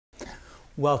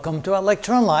Welcome to our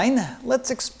lecture online.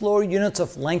 Let's explore units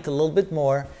of length a little bit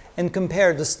more and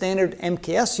compare the standard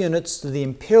MKS units to the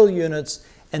Imperial units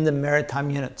and the Maritime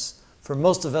units. For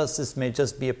most of us, this may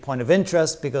just be a point of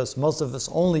interest because most of us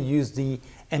only use the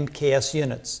MKS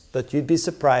units, but you'd be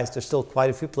surprised there's still quite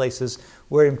a few places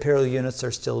where Imperial units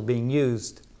are still being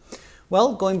used.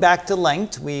 Well, going back to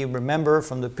length, we remember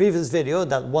from the previous video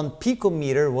that 1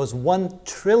 picometer was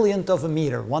 1/1,000,000th of a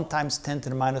meter, 1 times 10 to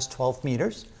the minus 12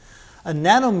 meters. A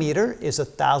nanometer is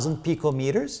 1,000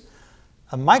 picometers.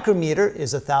 A micrometer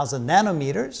is 1,000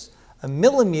 nanometers. A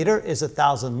millimeter is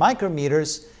 1,000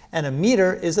 micrometers. And a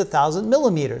meter is 1,000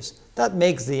 millimeters. That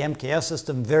makes the MKS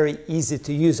system very easy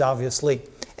to use, obviously.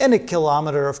 And a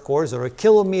kilometer, of course, or a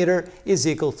kilometer is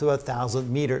equal to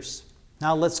 1,000 meters.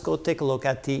 Now let's go take a look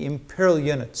at the Imperial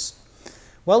units.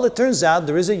 Well, it turns out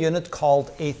there is a unit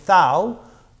called a thou,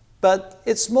 but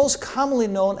it's most commonly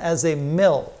known as a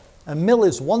mil. A mil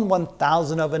is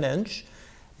 1/1000 of an inch,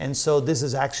 and so this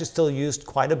is actually still used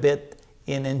quite a bit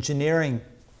in engineering.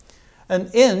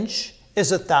 An inch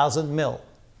is 1,000 mil.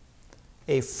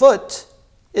 A foot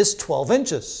is 12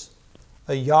 inches.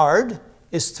 A yard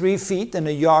is 3 feet, and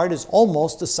a yard is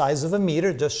almost the size of a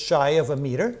meter, just shy of a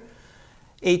meter.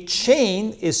 A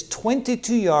chain is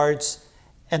 22 yards,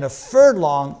 and a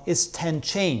furlong is 10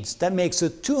 chains. That makes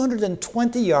it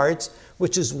 220 yards,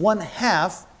 which is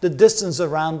 1/2 the distance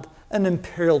around an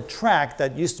Imperial track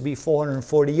that used to be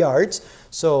 440 yards.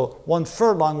 So 1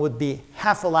 furlong would be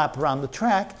half a lap around the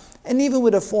track. And even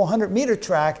with a 400-meter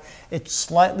track, it's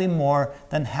slightly more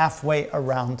than halfway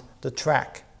around the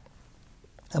track.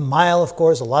 A mile, of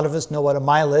course, a lot of us know what a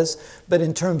mile is, but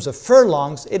in terms of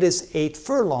furlongs, it is 8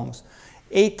 furlongs.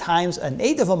 8 times an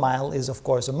eighth of a mile is, of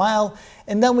course, a mile.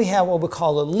 And then we have what we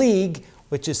call a league,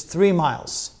 which is 3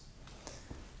 miles.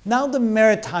 Now the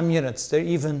maritime units, they're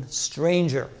even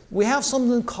stranger. We have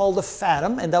something called a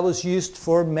fathom, and that was used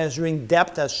for measuring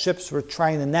depth as ships were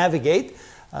trying to navigate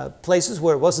places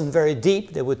where it wasn't very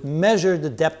deep. They would measure the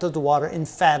depth of the water in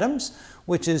fathoms,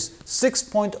 which is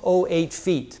 6.08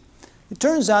 feet. It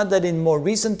turns out that in more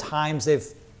recent times,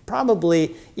 they've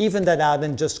probably evened that out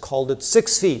and just called it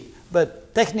 6 feet.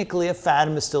 But technically, a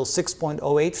fathom is still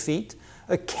 6.08 feet.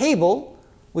 A cable,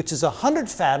 which is 100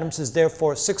 fathoms, is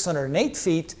therefore 608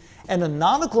 feet. And a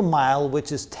nautical mile,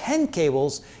 which is 10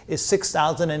 cables, is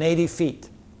 6,080 feet.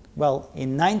 Well,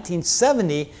 in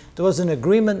 1970, there was an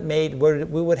agreement made where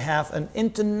we would have an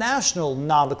international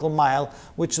nautical mile,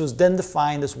 which was then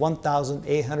defined as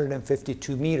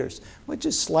 1,852 meters, which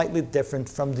is slightly different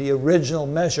from the original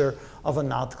measure of a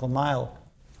nautical mile.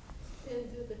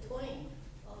 And do the Twain.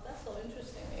 Oh, that's so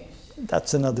interesting.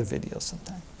 That's another video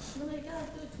sometime. No, they gotta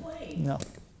do Twain. No.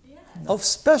 Yeah. Of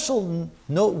special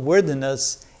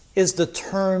noteworthiness is the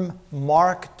term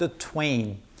Mark the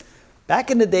Twain.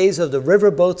 Back in the days of the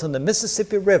riverboats on the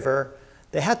Mississippi River,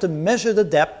 they had to measure the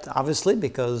depth, obviously,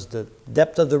 because the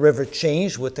depth of the river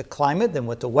changed with the climate and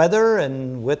with the weather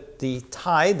and with the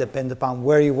tide, depending upon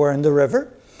where you were in the river.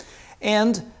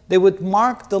 And they would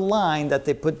mark the line that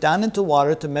they put down into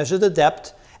water to measure the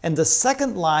depth, and the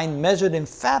second line measured in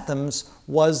fathoms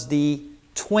was the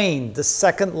Twain, the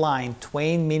second line.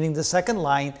 Twain meaning the second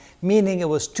line, meaning it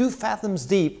was 2 fathoms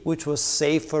deep, which was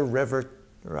safe for river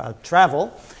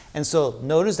travel. And so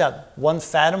notice that 1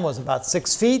 fathom was about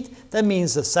 6 feet. That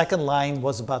means the second line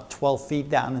was about 12 feet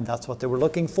down, and that's what they were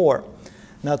looking for.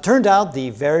 Now, it turned out the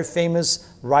very famous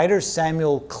writer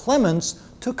Samuel Clemens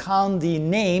took on the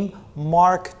name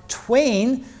Mark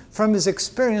Twain from his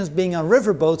experience being on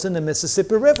riverboats in the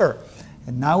Mississippi River.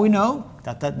 And now we know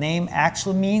that that name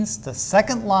actually means the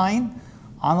second line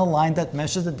on a line that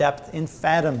measures the depth in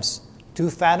fathoms.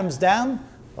 2 fathoms down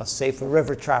was safe for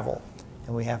river travel.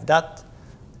 And we have that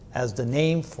as the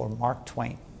name for Mark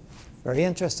Twain. Very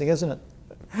interesting, isn't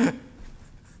it?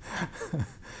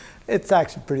 It's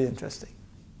actually pretty interesting.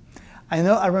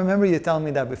 I remember you telling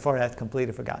me that before. I had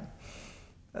completely forgotten.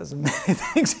 There's many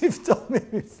things you've told me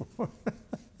before.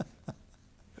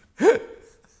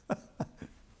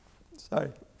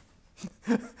 Sorry.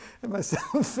 Am I still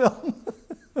on film?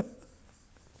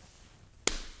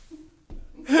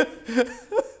 I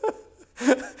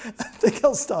think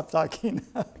I'll stop talking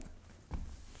now.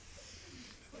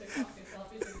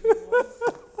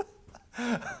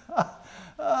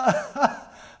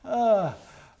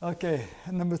 Okay,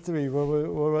 number 3, what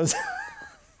was it?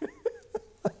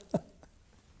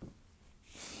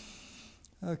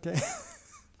 Okay.